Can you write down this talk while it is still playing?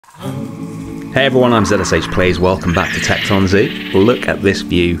Hey everyone, I'm ZSH Plays, welcome back to Tekton Zoo. Look at this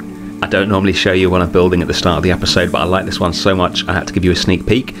view. I don't normally show you when I'm building at the start of the episode, but I like this one so much I had to give you a sneak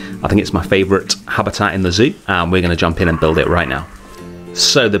peek. I think it's my favourite habitat in the zoo, and we're going to jump in and build it right now.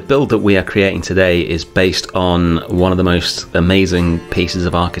 So the build that we are creating today is based on one of the most amazing pieces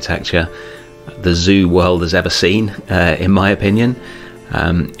of architecture the zoo world has ever seen, in my opinion.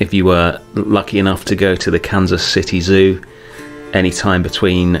 If you were lucky enough to go to the Kansas City Zoo anytime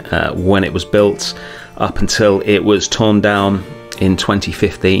between when it was built up until it was torn down in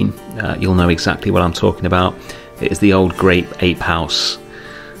 2015, you'll know exactly what I'm talking about. It is the old Great Ape House.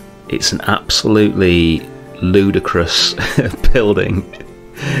 It's an absolutely ludicrous building,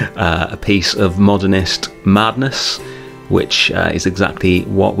 a piece of modernist madness, which is exactly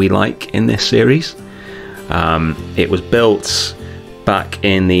what we like in this series. It was built back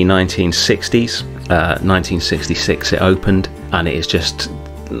in the 1960s. 1966 it opened, and it is just,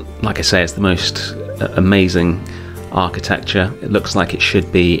 like I say, it's the most amazing architecture. It looks like it should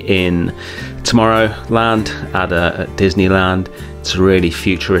be in Tomorrowland at Disneyland. It's a really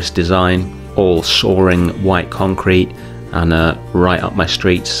futurist design, all soaring white concrete, and right up my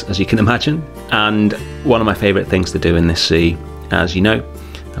streets, as you can imagine. And one of my favourite things to do in this zoo, as you know,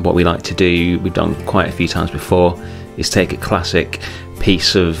 and what we like to do, we've done quite a few times before, is take a classic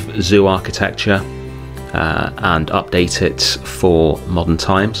piece of zoo architecture and update it for modern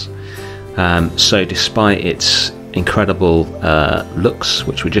times. So despite its incredible looks,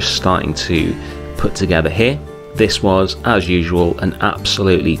 which we're just starting to put together here, this was, as usual, an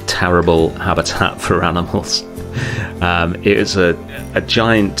absolutely terrible habitat for animals. It is a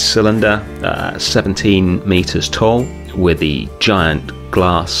giant cylinder, 17 meters tall, with the giant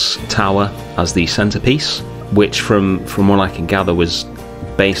glass tower as the centerpiece, which from what I can gather was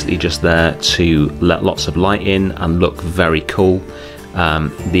basically just there to let lots of light in and look very cool.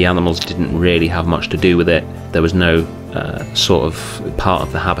 The animals didn't really have much to do with it. There was no sort of part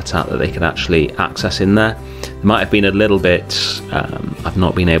of the habitat that they could actually access in there. There might have been a little bit, I've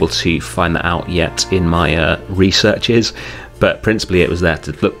not been able to find that out yet in my researches, but principally it was there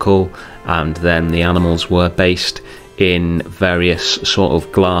to look cool, and then the animals were based in various sort of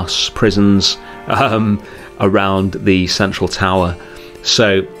glass prisons around the central tower.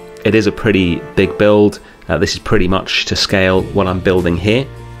 So it is a pretty big build. This is pretty much to scale what I'm building here,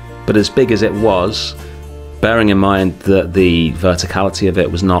 but as big as it was, bearing in mind that the verticality of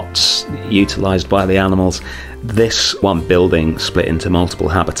it was not utilised by the animals, this one building split into multiple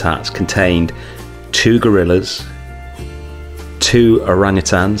habitats contained 2 gorillas, 2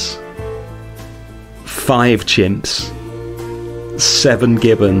 orangutans, 5 chimps, 7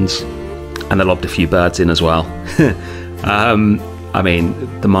 gibbons, and I lobbed a few birds in as well. I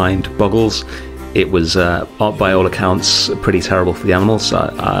mean, the mind boggles. It was, by all accounts, pretty terrible for the animals.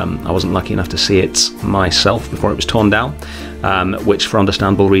 I wasn't lucky enough to see it myself before it was torn down, which for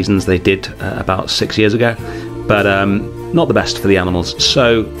understandable reasons they did about 6 years ago, but not the best for the animals.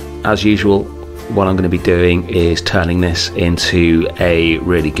 So, as usual, what I'm going to be doing is turning this into a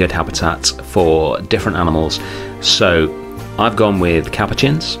really good habitat for different animals. So, I've gone with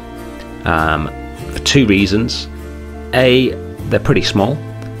Capuchins for 2 reasons. A, they're pretty small,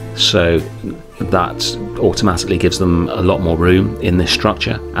 so that automatically gives them a lot more room in this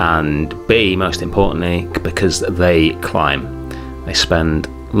structure, and B, most importantly, because they climb. They spend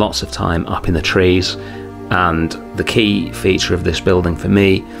lots of time up in the trees, and the key feature of this building for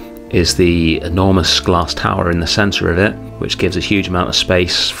me is the enormous glass tower in the centre of it, which gives a huge amount of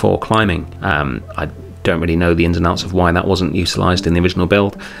space for climbing. I don't really know the ins and outs of why that wasn't utilised in the original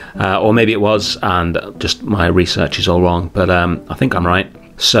build, or maybe it was and just my research is all wrong, but I think I'm right.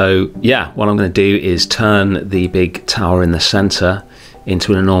 So yeah, what I'm going to do is turn the big tower in the centre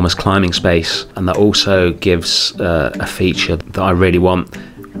into an enormous climbing space, and that also gives a feature that I really want,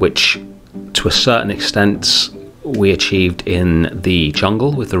 which to a certain extent we achieved in the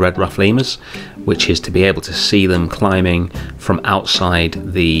jungle with the red ruff lemurs, which is to be able to see them climbing from outside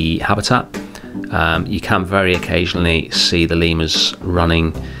the habitat. You can very occasionally see the lemurs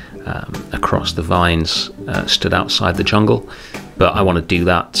running across the vines stood outside the jungle, but I want to do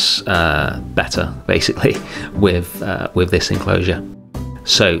that better, basically, with this enclosure.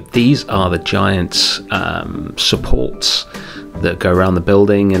 So these are the giant supports that go around the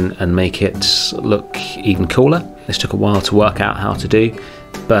building and make it look even cooler. This took a while to work out how to do,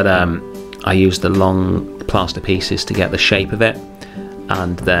 but I used the long plaster pieces to get the shape of it,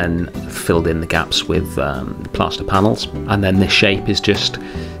 and then filled in the gaps with plaster panels, and then this shape is just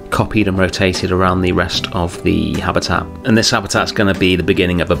copied and rotated around the rest of the habitat. And this habitat's going to be the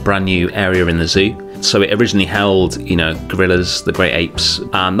beginning of a brand new area in the zoo. So it originally held, you know, gorillas, the great apes,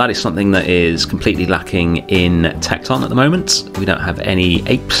 and that is something that is completely lacking in Tekton at the moment. We don't have any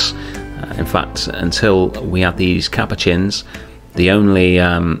apes. In fact, until we have these Capuchins, the only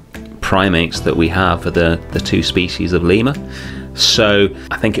primates that we have are the two species of lemur. So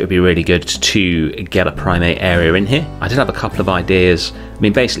I think it would be really good to get a primate area in here. I did have a couple of ideas. I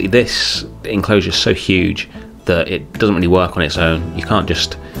mean, basically this enclosure is so huge that it doesn't really work on its own. You can't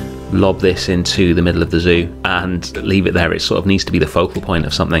just lob this into the middle of the zoo and leave it there. It sort of needs to be the focal point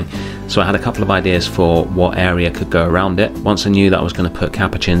of something. So I had a couple of ideas for what area could go around it. Once I knew that I was going to put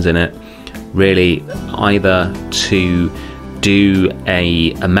Capuchins in it, really either to do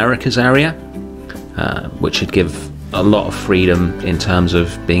a Americas area, which would give a lot of freedom in terms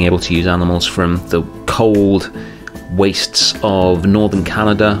of being able to use animals from the cold wastes of northern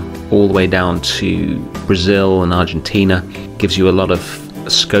Canada all the way down to Brazil and Argentina. Gives you a lot of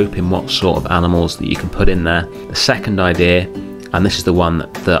scope in what sort of animals that you can put in there. The second idea, and this is the one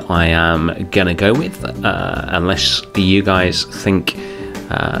that I am gonna go with, unless you guys think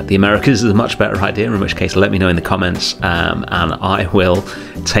the Americas is a much better idea, in which case let me know in the comments, and I will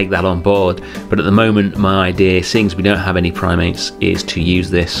take that on board. But at the moment, my idea, seeing as we don't have any primates, is to use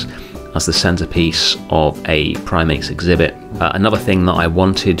this as the centerpiece of a primates exhibit. Another thing that I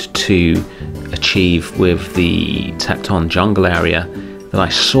wanted to achieve with the Tekton jungle area that I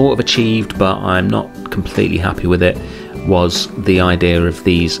sort of achieved, but I'm not completely happy with it, was the idea of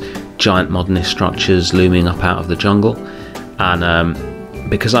these giant modernist structures looming up out of the jungle. And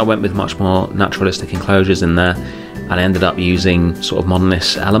because I went with much more naturalistic enclosures in there, and I ended up using sort of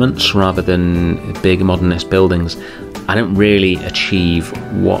modernist elements rather than big modernist buildings, I didn't really achieve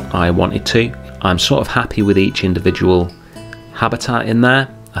what I wanted to. I'm sort of happy with each individual habitat in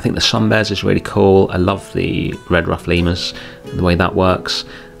there. I think the sun bears is really cool. I love the red ruff lemurs, the way that works.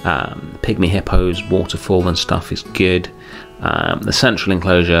 Pygmy hippos, waterfall and stuff is good. The central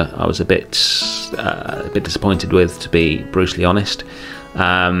enclosure I was a bit disappointed with, to be brutally honest.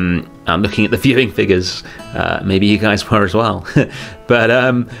 I'm looking at the viewing figures, maybe you guys were as well. But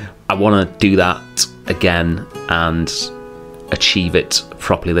I want to do that again and achieve it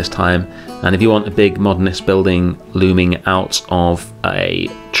properly this time. And if you want a big modernist building looming out of a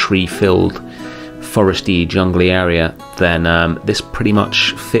tree-filled foresty jungly area, then this pretty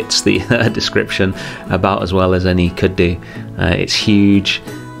much fits the description about as well as any could do. It's huge,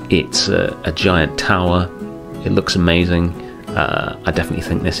 it's a giant tower, it looks amazing. I definitely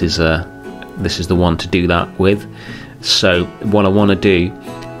think this is the one to do that with. So what I want to do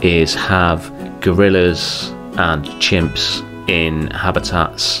is have gorillas and chimps in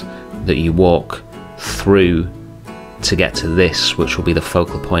habitats that you walk through to get to this, which will be the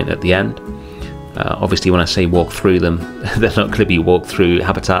focal point at the end. Obviously when I say walk through them, they're not going to be walk through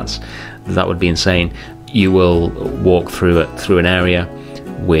habitats, that would be insane. You will walk through an area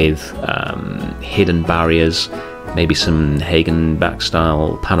with hidden barriers, maybe some Hagenbeck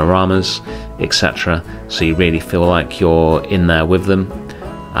style panoramas, etc. So you really feel like you're in there with them.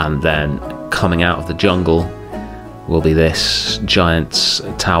 And then coming out of the jungle will be this giant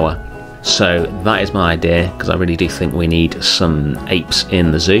tower. So that is my idea, because I really do think we need some apes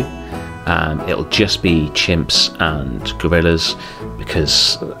in the zoo. It'll just be chimps and gorillas,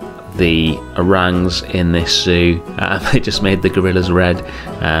 because the orangs in this zoo, they just made the gorillas red,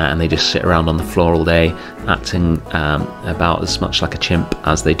 and they just sit around on the floor all day acting about as much like a chimp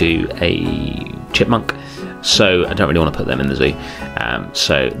as they do a chipmunk. So I don't really want to put them in the zoo.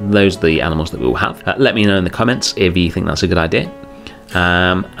 So those are the animals that we will have. Let me know in the comments if you think that's a good idea.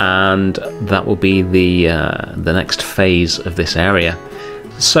 And that will be the next phase of this area.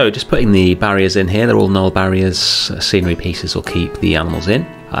 So just putting the barriers in here, they're all null barriers. Scenery pieces will keep the animals in.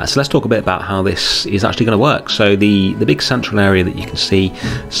 So let's talk a bit about how this is actually going to work. So the big central area that you can see,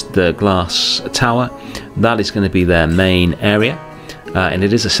 the glass tower, that is going to be their main area. And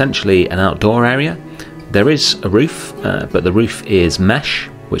it is essentially an outdoor area. There is a roof, but the roof is mesh,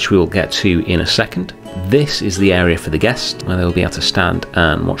 which we will get to in a second. This is the area for the guests, where they'll be able to stand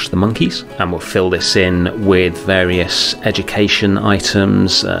and watch the monkeys. And we'll fill this in with various education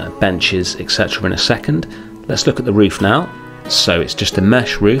items, benches, etc. in a second. Let's look at the roof now. So it's just a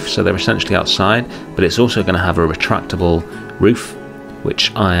mesh roof, so they're essentially outside, but it's also going to have a retractable roof,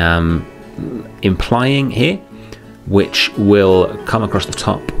 which I am implying here, which will come across the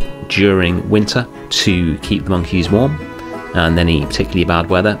top during winter to keep the monkeys warm, and any particularly bad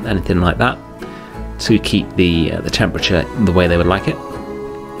weather, anything like that, to keep the temperature the way they would like it.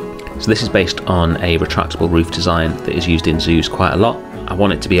 So this is based on a retractable roof design that is used in zoos quite a lot. I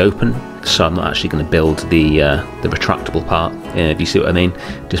want it to be open, so I'm not actually going to build the retractable part, if you see what I mean,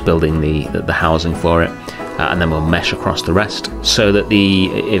 just building the housing for it, and then we'll mesh across the rest, so that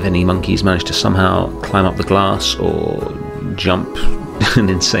if any monkeys manage to somehow climb up the glass or jump an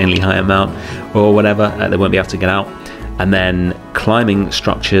insanely high amount or whatever, they won't be able to get out. And then climbing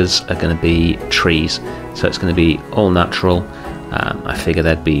structures are going to be trees, so it's going to be all natural. I figure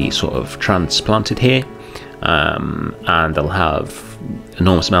they'd be sort of transplanted here, and they'll have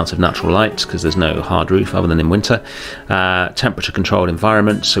enormous amounts of natural light because there's no hard roof other than in winter. Temperature controlled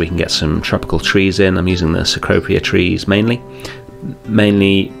environment, so we can get some tropical trees in. I'm using the Cecropia trees mainly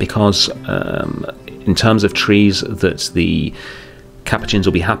because in terms of trees that the Capuchins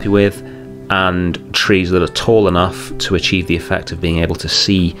will be happy with, and trees that are tall enough to achieve the effect of being able to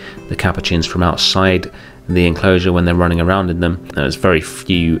see the Capuchins from outside the enclosure when they're running around in them. There's very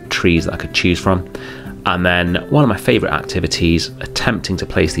few trees that I could choose from. And then one of my favourite activities, attempting to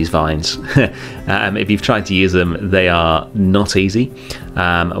place these vines. If you've tried to use them, they are not easy.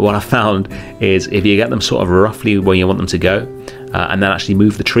 What I found is if you get them sort of roughly where you want them to go, and then actually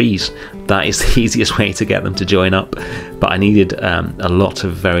move the trees, that is the easiest way to get them to join up. But I needed a lot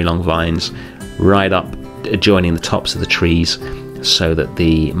of very long vines right up joining the tops of the trees, so that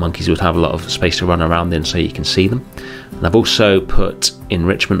the monkeys would have a lot of space to run around in so you can see them. And I've also put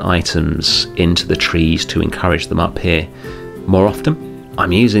enrichment items into the trees to encourage them up here more often.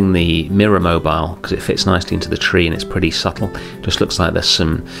 I'm using the mirror mobile because it fits nicely into the tree and it's pretty subtle. It just looks like there's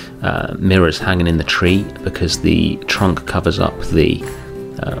some mirrors hanging in the tree because the trunk covers up the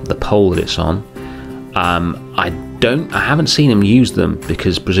pole that it's on. I haven't seen him use them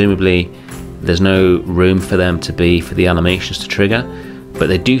because presumably there's no room for them for the animations to trigger, but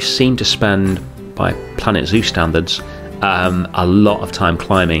they do seem to spend, by Planet Zoo standards, a lot of time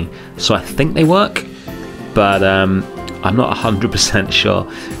climbing, so I think they work, but I'm not 100%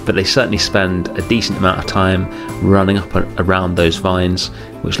 sure. But they certainly spend a decent amount of time running up around those vines,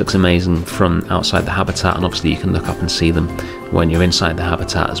 which looks amazing from outside the habitat, and obviously you can look up and see them when you're inside the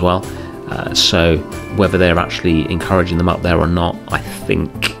habitat as well. So whether they're actually encouraging them up there or not, I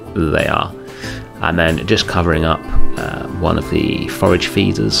think they are. And then just covering up one of the forage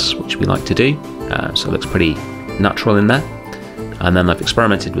feeders, which we like to do, so it looks pretty natural in there. And then I've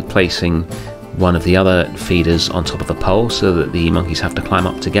experimented with placing one of the other feeders on top of a pole so that the monkeys have to climb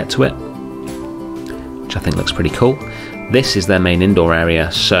up to get to it, which I think looks pretty cool. This is their main indoor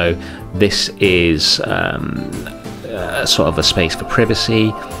area, so this is sort of a space for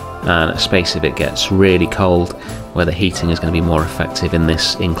privacy and a space if it gets really cold where the heating is going to be more effective in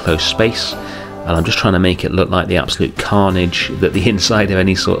this enclosed space. And I'm just trying to make it look like the absolute carnage that the inside of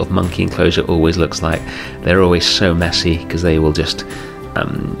any sort of monkey enclosure always looks like. They're always so messy because they will just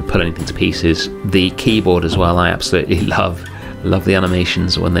pull anything to pieces. The keyboard as well, I absolutely love the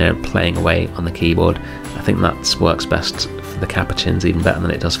animations when they're playing away on the keyboard. I think that works best for the Capuchins, even better than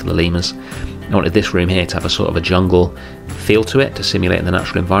it does for the lemurs. I wanted this room here to have a sort of a jungle feel to it, to simulate the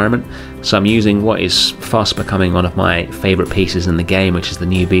natural environment. So I'm using what is fast becoming one of my favourite pieces in the game, which is the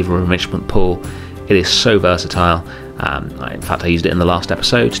new beaver enrichment pool. It is so versatile. In fact, I used it in the last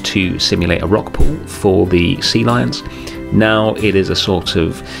episode to simulate a rock pool for the sea lions. Now it is a sort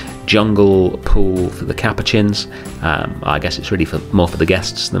of jungle pool for the Capuchins. I guess it's really more for the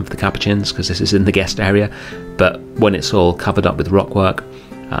guests than for the Capuchins because this is in the guest area. But when it's all covered up with rockwork,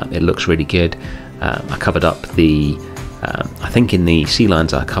 it looks really good. I covered up I think in the sea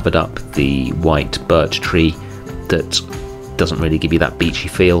lions I covered up the white birch tree that doesn't really give you that beachy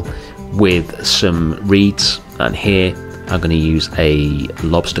feel with some reeds, and here I'm going to use a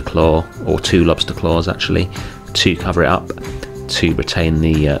lobster claw, or 2 lobster claws actually, to cover it up to retain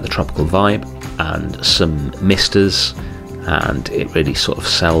the tropical vibe, and some misters, and it really sort of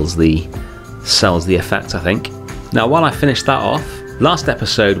sells the effect, I think. Now while I finish that off, last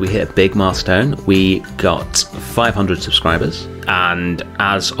episode we hit a big milestone. We got 500 subscribers, and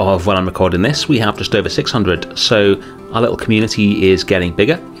as of when I'm recording this we have just over 600, so our little community is getting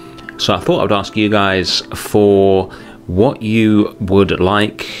bigger. So I thought I would ask you guys for what you would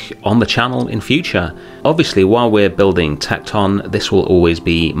like on the channel in future. Obviously while we're building Tecton, this will always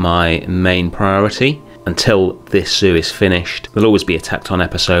be my main priority. Until this zoo is finished, there'll always be a Tecton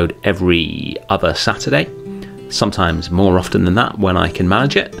episode every other Saturday. Sometimes more often than that when I can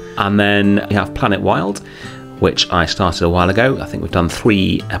manage it. And then we have Planet Wild, which I started a while ago. I think we've done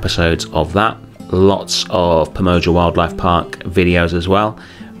 3 episodes of that. Lots of Pamoja Wildlife Park videos as well.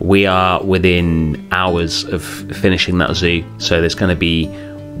 We are within hours of finishing that zoo, so there's going to be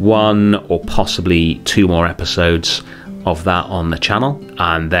 1 or possibly 2 more episodes of that on the channel.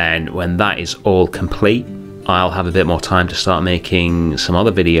 And then when that is all complete, I'll have a bit more time to start making some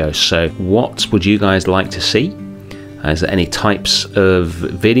other videos. So what would you guys like to see? Is there any types of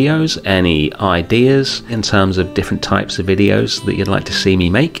videos, any ideas in terms of different types of videos that you'd like to see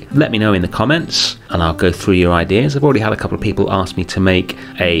me make? Let me know in the comments and I'll go through your ideas. I've already had a couple of people ask me to make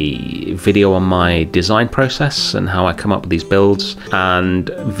a video on my design process and how I come up with these builds, and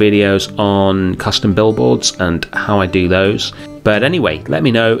videos on custom billboards and how I do those. But anyway, let me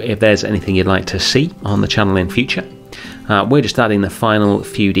know if there's anything you'd like to see on the channel in future. We're just adding the final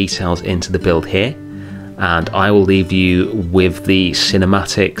few details into the build here, and I will leave you with the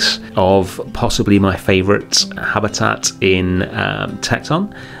cinematics of possibly my favourite habitat in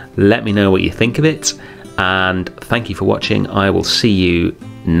Tekton. Let me know what you think of it, and thank you for watching. I will see you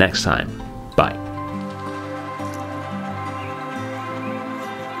next time. Bye.